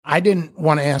I didn't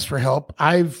want to ask for help.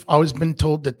 I've always been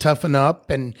told to toughen up.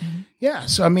 And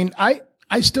so, I mean, I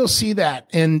still see that.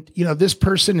 And, this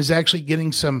person is actually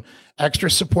getting some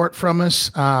extra support from us.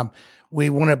 We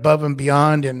went above and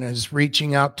beyond and is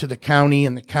reaching out to the county,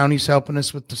 and the county's helping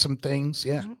us with some things.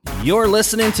 Yeah. You're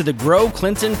listening to the Grow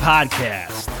Clinton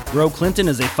podcast. Grow Clinton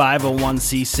is a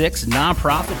 501c6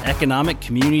 nonprofit economic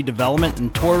community development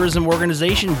and tourism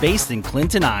organization based in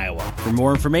Clinton, Iowa. For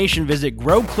more information, visit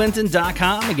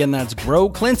growclinton.com. Again, that's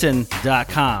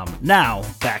growclinton.com. Now,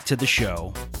 back to the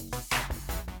show.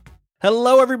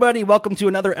 Hello, everybody. Welcome to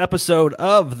another episode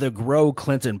of the Grow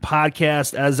Clinton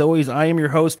podcast. As always, I am your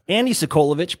host, Andy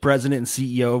Sokolovich, President and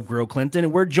CEO of Grow Clinton,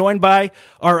 and we're joined by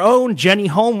our own Jenny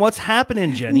Holm. What's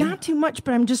happening, Jenny? Not too much,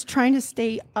 but I'm just trying to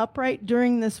stay upright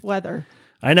during this weather.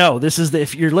 I know.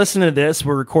 If you're listening to this,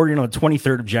 we're recording on the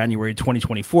 23rd of January,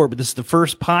 2024, but this is the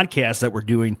first podcast that we're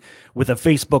doing with a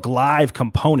Facebook Live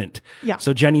component. Yeah.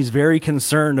 So Jenny's very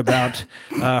concerned about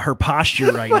her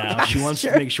posture right now. She wants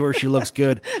to make sure she looks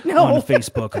good on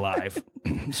Facebook Live.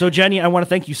 So Jenny, I want to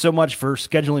thank you so much for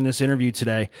scheduling this interview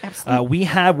today. Absolutely. We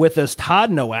have with us Todd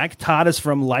Noack. Todd is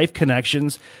from Life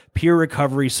Connections Peer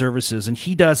Recovery Services, and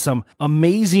he does some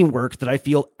amazing work that I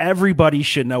feel everybody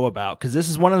should know about, because this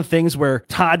is one of the things where,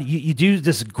 Todd, you do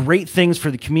this great things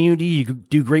for the community, you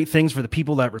do great things for the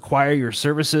people that require your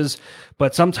services,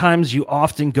 but sometimes you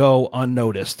often go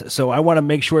unnoticed. So I want to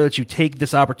make sure that you take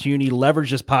this opportunity,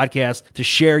 leverage this podcast to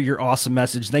share your awesome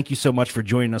message. Thank you so much for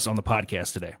joining us on the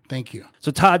podcast today. Thank you. So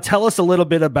Todd, tell us a little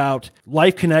bit about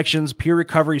Life Connections Peer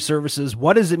Recovery Services.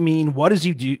 What does it mean? What does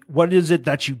you do? What is it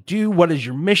that you do? What is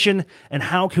your mission? And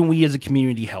how can we as a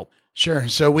community help? Sure.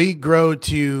 So we grow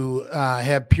to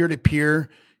have peer-to-peer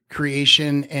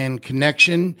creation and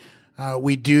connection.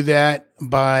 We do that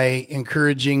by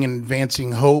encouraging and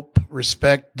advancing hope,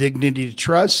 respect, dignity,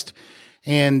 trust.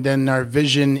 And then our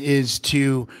vision is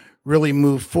to really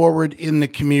move forward in the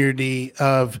community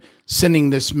of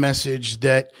sending this message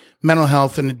that mental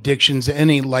health and addictions,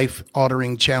 any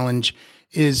life-altering challenge,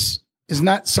 is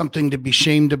not something to be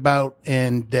shamed about,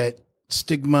 and that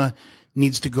stigma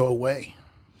needs to go away.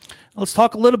 Let's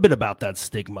talk a little bit about that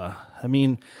stigma. I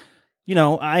mean,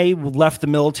 I left the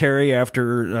military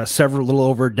after a little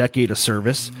over a decade of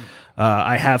service.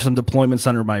 I have some deployments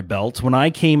under my belt. When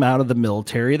I came out of the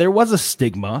military, there was a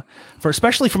stigma,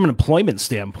 especially from an employment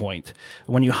standpoint.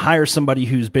 When you hire somebody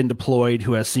who's been deployed,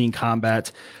 who has seen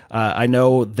combat, I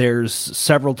know there's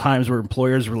several times where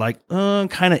employers were like,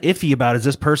 kind of iffy about, is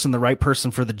this person the right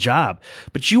person for the job?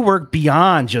 But you work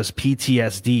beyond just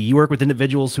PTSD. You work with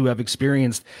individuals who have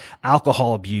experienced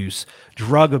alcohol abuse,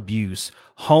 drug abuse,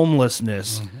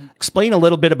 homelessness. Mm-hmm. Explain a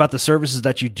little bit about the services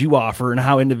that you do offer and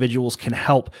how individuals can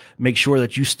help make sure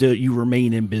that you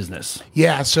remain in business.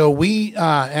 Yeah, so we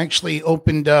actually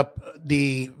opened up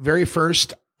the very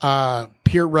first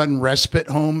peer-run respite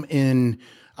home in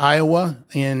Iowa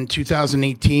in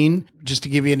 2018. Just to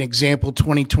give you an example,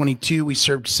 2022, we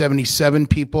served 77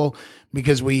 people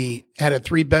because we had a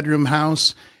 3-bedroom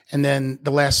house. And then the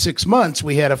last 6 months,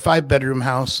 we had a 5-bedroom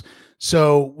house.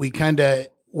 So we kind of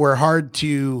were hard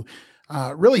to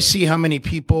really see how many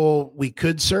people we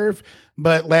could serve.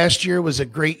 But last year was a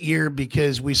great year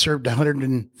because we served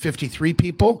 153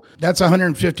 people. That's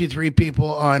 153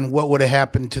 people on what would have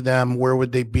happened to them. Where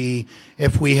would they be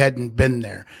if we hadn't been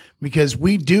there? Because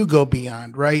we do go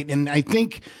beyond, right? And I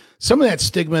think some of that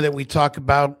stigma that we talk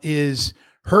about is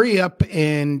hurry up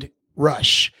and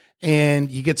rush. And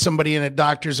you get somebody in a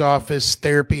doctor's office,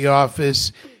 therapy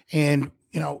office, and,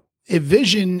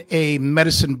 envision a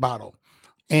medicine bottle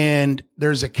and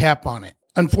there's a cap on it.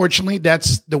 Unfortunately,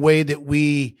 that's the way that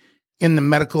we in the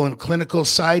medical and clinical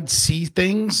side see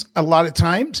things a lot of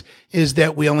times, is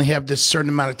that we only have this certain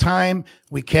amount of time,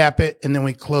 we cap it, and then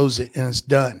we close it and it's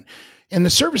done. And the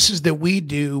services that we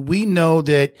do, we know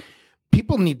that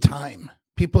people need time.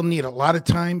 People need a lot of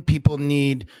time. People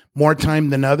need more time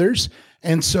than others.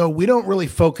 And so we don't really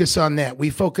focus on that. We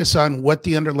focus on what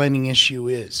the underlying issue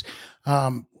is.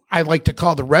 I like to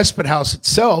call the respite house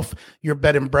itself your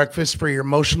bed and breakfast for your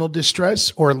emotional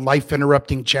distress or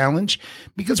life-interrupting challenge,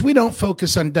 because we don't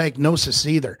focus on diagnosis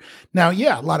either. Now,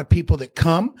 yeah, a lot of people that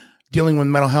come dealing with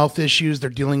mental health issues, they're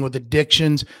dealing with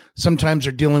addictions. Sometimes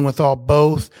they're dealing with all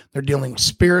both. They're dealing with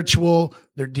spiritual,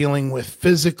 they're dealing with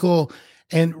physical,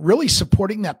 and really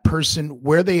supporting that person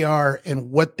where they are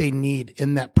and what they need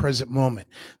in that present moment.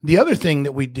 The other thing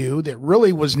that we do that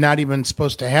really was not even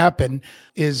supposed to happen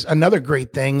is another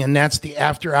great thing, and that's the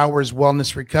After Hours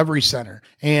Wellness Recovery Center.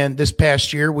 And this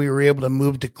past year, we were able to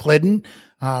move to Clinton.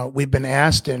 We've been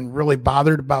asked and really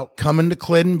bothered about coming to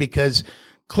Clinton because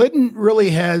Clinton really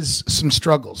has some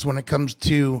struggles when it comes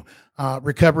to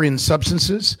recovery and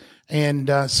substances, and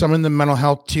some in the mental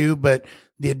health too, but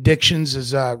the addictions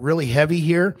is really heavy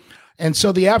here. And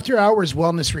so the After Hours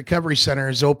Wellness Recovery Center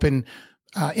is open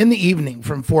in the evening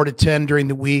from 4 to 10 during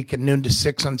the week and noon to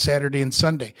 6 on Saturday and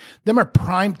Sunday. Them are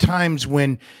prime times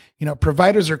when,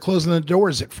 providers are closing the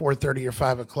doors at 4:30 or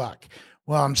 5 o'clock.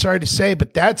 Well, I'm sorry to say,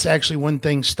 but that's actually when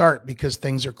things start because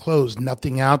things are closed,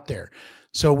 nothing out there.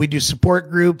 So we do support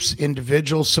groups,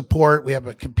 individual support. We have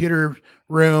a computer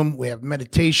room. We have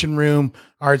meditation room,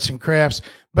 arts and crafts,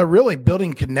 but really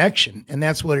building connection. And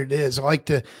that's what it is. I like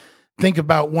to think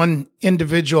about one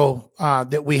individual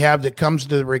that we have that comes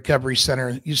to the recovery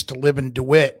center, used to live in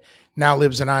DeWitt, now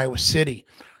lives in Iowa City,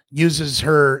 uses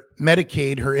her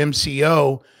Medicaid, her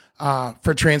MCO,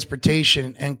 for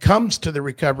transportation, and comes to the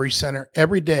recovery center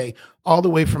every day, all the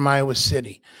way from Iowa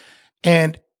City.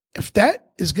 And if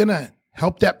that is going to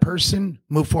help that person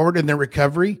move forward in their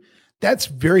recovery, that's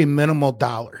very minimal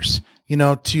dollars,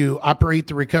 to operate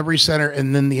the recovery center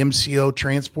and then the MCO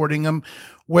transporting them,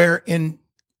 where in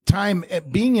time,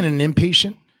 being in an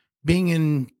inpatient, being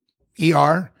in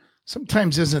ER,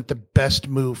 sometimes isn't the best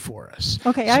move for us.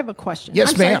 Okay, I have a question.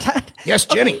 Yes, ma'am. Yes,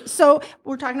 Jenny. Okay, so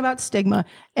we're talking about stigma,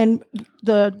 and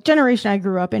the generation I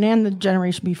grew up in and the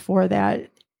generation before that,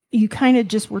 you kind of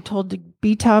just were told to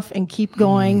be tough and keep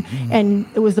going. Mm-hmm. And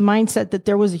it was the mindset that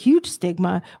there was a huge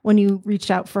stigma when you reached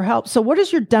out for help. So what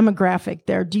is your demographic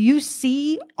there? Do you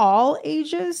see all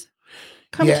ages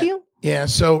come to you? Yeah.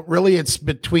 So really it's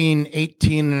between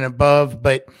 18 and above,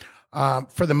 but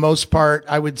for the most part,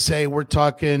 I would say we're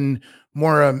talking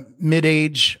more a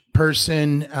mid-age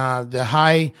person. The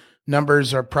high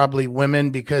numbers are probably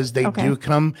women because they do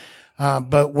come.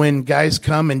 But when guys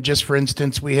come, and just for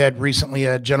instance, we had recently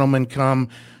a gentleman come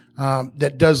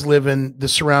that does live in the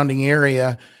surrounding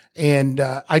area, and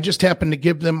I just happened to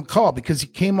give them a call because he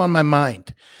came on my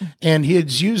mind, and he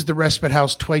had used the respite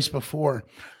house twice before.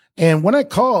 And when I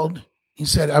called, he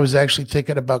said, I was actually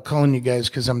thinking about calling you guys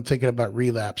because I'm thinking about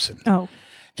relapsing. Oh.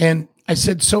 And I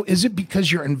said, so is it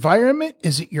because your environment?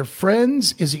 Is it your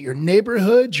friends? Is it your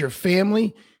neighborhood, your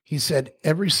family? He said,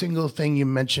 every single thing you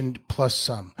mentioned plus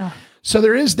some. Oh. So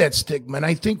there is that stigma. And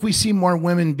I think we see more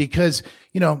women because,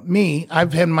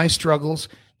 I've had my struggles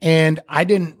and I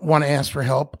didn't want to ask for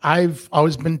help. I've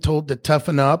always been told to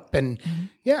toughen up. And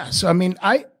so,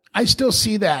 I still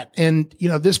see that. And,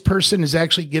 this person is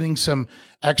actually getting some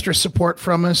extra support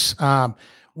from us.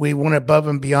 We went above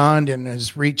and beyond and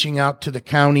is reaching out to the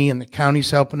county, and the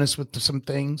county's helping us with some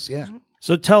things. Yeah.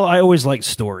 So I always like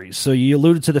stories. So you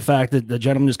alluded to the fact that the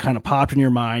gentleman just kind of popped in your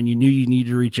mind. You knew you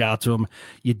needed to reach out to him.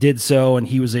 You did so, and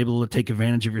he was able to take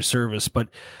advantage of your service. But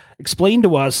explain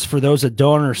to us, for those that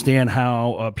don't understand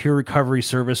how a peer recovery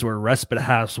service or a respite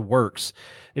house works,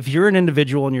 if you're an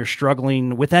individual and you're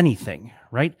struggling with anything,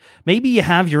 right? Maybe you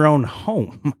have your own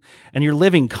home and you're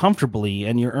living comfortably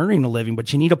and you're earning a living,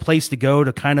 but you need a place to go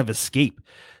to kind of escape.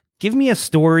 Give me a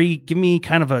story, give me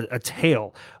kind of a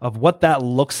tale of what that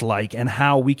looks like and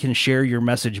how we can share your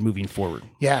message moving forward.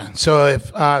 Yeah. So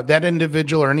if that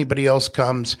individual or anybody else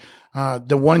comes,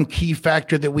 the one key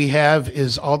factor that we have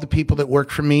is all the people that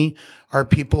work for me are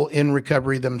people in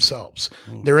recovery themselves.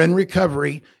 They're in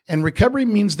recovery, and recovery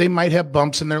means they might have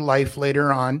bumps in their life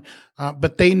later on,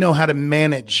 but they know how to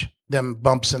manage them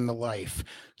bumps in the life.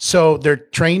 So they're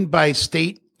trained by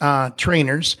state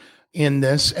trainers in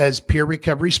this as peer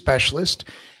recovery specialists,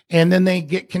 and then they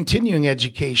get continuing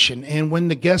education. And when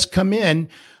the guests come in,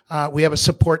 we have a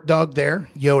support dog there,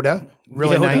 Yoda,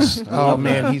 really nice. Oh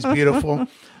man, he's beautiful.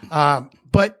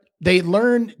 But they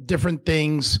learn different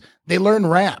things. They learn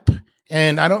rap.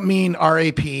 And I don't mean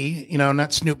RAP,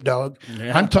 not Snoop Dogg.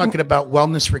 Yeah. I'm talking about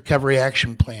Wellness Recovery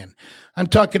Action Plan. I'm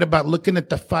talking about looking at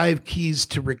the 5 keys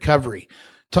to recovery.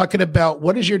 Talking about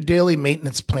what does your daily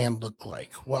maintenance plan look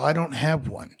like? Well, I don't have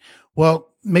one. Well,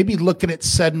 maybe looking at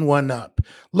setting one up.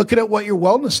 Looking at what your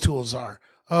wellness tools are.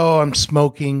 Oh, I'm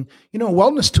smoking.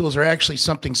 Wellness tools are actually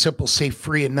something simple, safe,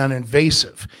 free, and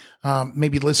non-invasive.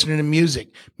 Maybe listening to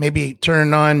music, maybe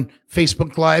turning on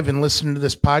Facebook Live and listening to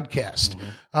this podcast.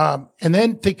 And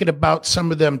then thinking about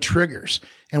some of them triggers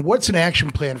and what's an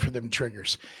action plan for them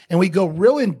triggers. And we go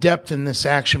real in depth in this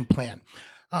action plan.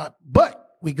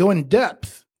 But we go in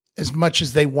depth as much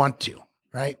as they want to,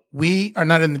 right? We are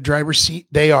not in the driver's seat.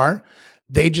 They are.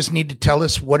 They just need to tell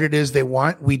us what it is they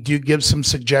want. We do give some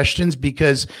suggestions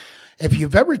because if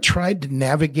you've ever tried to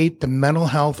navigate the mental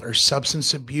health or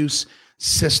substance abuse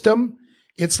system,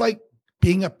 it's like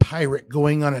being a pirate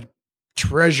going on a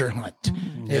treasure hunt.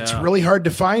 It's Yeah. really hard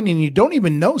to find, and you don't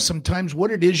even know sometimes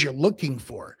what it is you're looking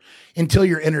for until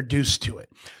you're introduced to it.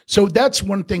 So that's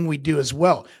one thing we do as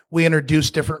well. We introduce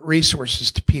different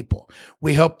resources to people.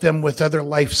 We help them with other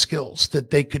life skills that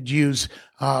they could use,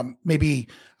 maybe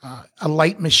a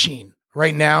light machine.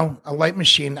 Right now, a light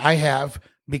machine I have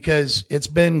because it's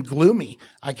been gloomy.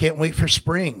 I can't wait for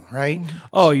spring, right?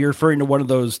 Oh, you're referring to one of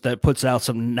those that puts out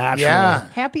some natural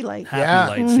Happy light.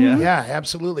 happy lights. Yeah. Yeah,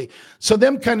 absolutely. So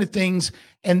them kind of things.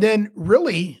 And then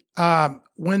really,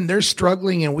 when they're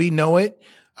struggling and we know it,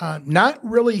 not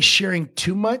really sharing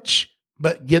too much,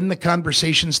 but getting the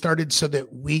conversation started so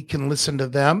that we can listen to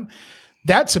them.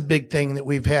 That's a big thing that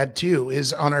we've had too,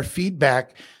 is on our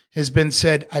feedback has been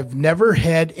said, I've never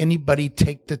had anybody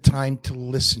take the time to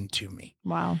listen to me.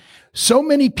 Wow. So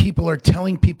many people are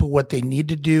telling people what they need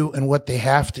to do and what they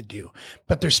have to do,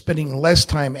 but they're spending less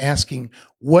time asking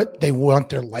what they want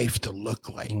their life to look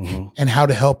like and how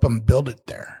to help them build it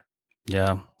there.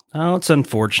 Yeah. Oh, it's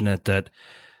unfortunate that,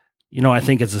 I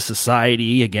think as a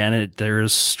society, again,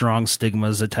 there's strong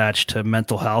stigmas attached to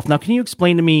mental health. Now, can you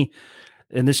explain to me,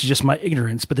 and this is just my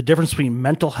ignorance, but the difference between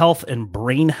mental health and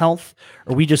brain health?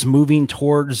 Are we just moving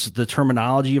towards the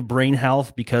terminology of brain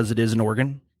health because it is an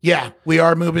organ? Yeah, we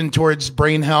are moving towards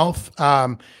brain health.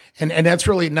 And that's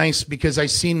really nice because I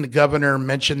seen the governor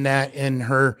mention that in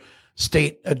her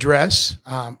state address.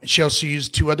 She also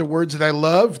used two other words that I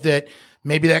love that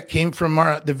maybe that came from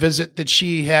the visit that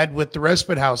she had with the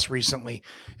respite house recently.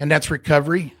 And that's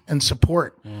recovery and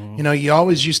support. You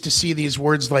always used to see these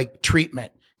words like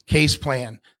treatment, case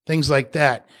plan, things like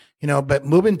that, but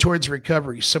moving towards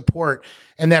recovery, support,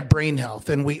 and that brain health.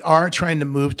 And we are trying to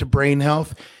move to brain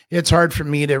health. It's hard for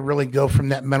me to really go from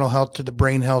that mental health to the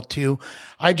brain health too.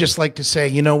 I just like to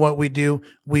say, what we do?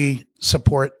 We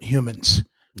support humans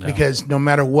because no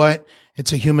matter what,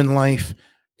 it's a human life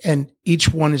and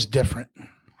each one is different.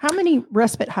 How many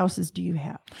respite houses do you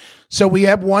have? So we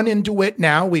have one in DeWitt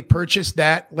now. We purchased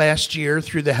that last year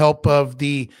through the help of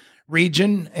the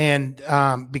region and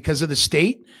because of the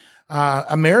state.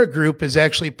 AmeriGroup has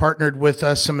actually partnered with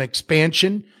us some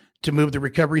expansion to move the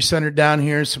recovery center down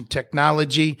here, some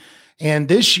technology. And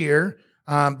this year,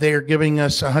 they are giving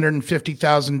us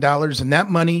 $150,000. And that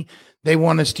money they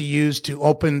want us to use to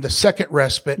open the second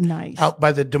respite out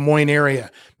by the Des Moines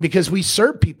area because we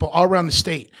serve people all around the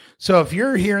state. So if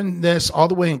you're hearing this all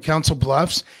the way in Council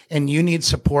Bluffs and you need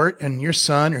support and your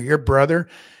son or your brother,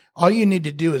 all you need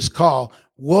to do is call.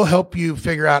 We'll help you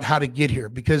figure out how to get here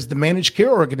because the managed care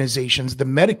organizations, the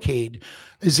Medicaid,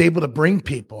 is able to bring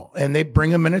people and they bring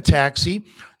them in a taxi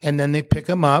and then they pick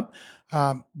them up.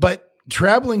 But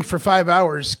traveling for 5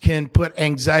 hours can put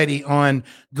anxiety on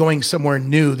going somewhere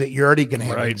new that you're already going to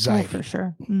have anxiety. Oh, for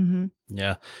sure. Mm-hmm.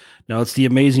 Yeah. No, it's the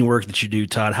amazing work that you do,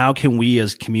 Todd. How can we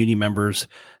as community members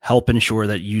help ensure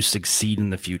that you succeed in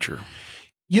the future?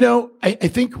 I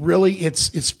think really it's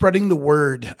spreading the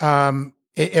word.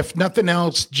 If nothing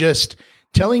else, just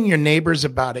telling your neighbors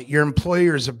about it, your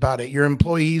employers about it, your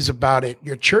employees about it,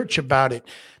 your church about it,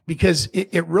 because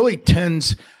it really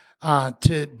tends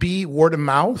to be word of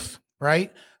mouth,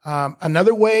 right?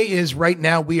 Another way is right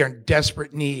now we are in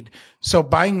desperate need. So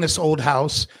buying this old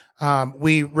house,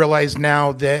 we realize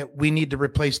now that we need to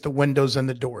replace the windows and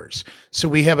the doors. So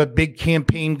we have a big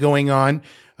campaign going on.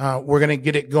 We're going to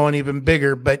get it going even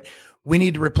bigger, but we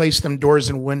need to replace them doors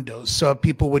and windows. So if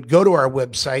people would go to our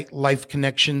website,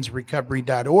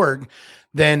 lifeconnectionsrecovery.org,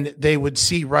 then they would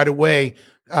see right away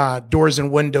doors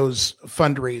and windows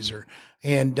fundraiser.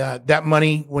 And that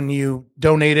money, when you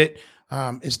donate it,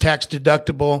 is tax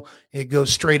deductible. It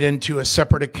goes straight into a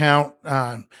separate account,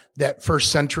 that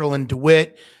First Central in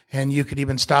DeWitt. And you could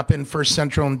even stop in First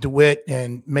Central in DeWitt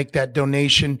and make that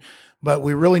donation. But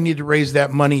we really need to raise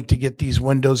that money to get these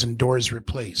windows and doors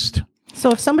replaced.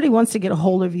 So if somebody wants to get a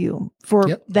hold of you for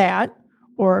that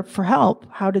or for help,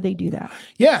 how do they do that?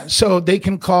 Yeah, so they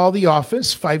can call the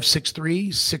office,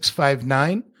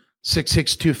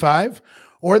 563-659-6625,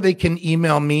 or they can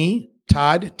email me,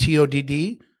 Todd, Todd,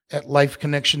 at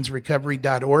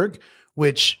lifeconnectionsrecovery.org,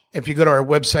 which if you go to our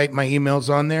website, my email's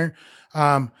on there.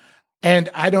 And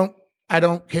I don't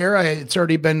care. It's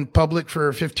already been public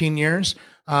for 15 years.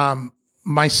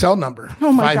 My cell number.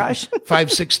 Oh my gosh.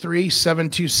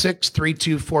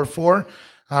 563-726-3244.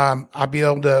 I'll be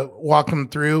able to walk them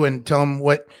through and tell them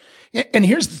what, and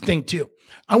here's the thing too.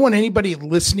 I want anybody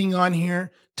listening on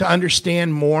here to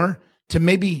understand more, to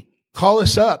maybe call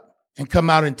us up and come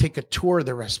out and take a tour of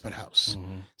the respite house.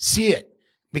 See it,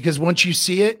 because once you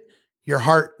see it, your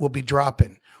heart will be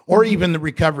dropping, or even the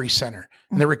recovery center.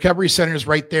 And the recovery center is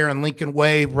right there in Lincoln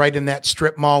Way, right in that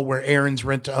strip mall where Aaron's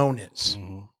Rent to Own is.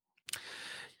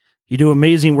 You do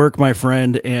amazing work, my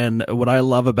friend, and what I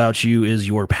love about you is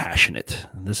you're passionate.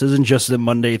 This isn't just a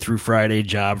Monday through Friday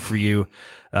job for you.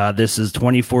 This is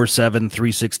 24/7,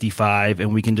 365,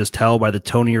 and we can just tell by the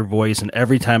tone of your voice. And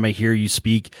every time I hear you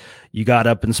speak, you got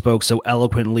up and spoke so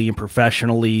eloquently and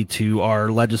professionally to our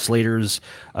legislators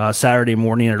Saturday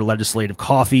morning at our legislative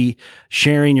coffee,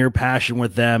 sharing your passion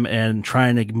with them and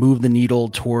trying to move the needle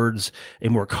towards a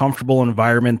more comfortable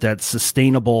environment that's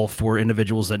sustainable for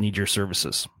individuals that need your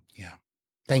services. Yeah.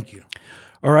 Thank you.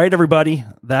 All right, everybody.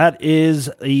 That is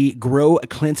the Grow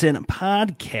Clinton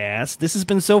podcast. This has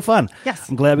been so fun. Yes.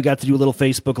 I'm glad we got to do a little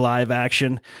Facebook Live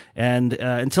action. And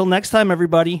until next time,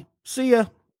 everybody, see ya.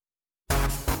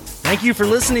 Thank you for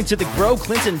listening to the Grow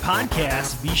Clinton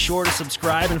podcast. Be sure to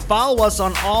subscribe and follow us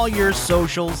on all your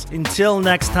socials. Until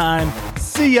next time,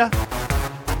 see ya.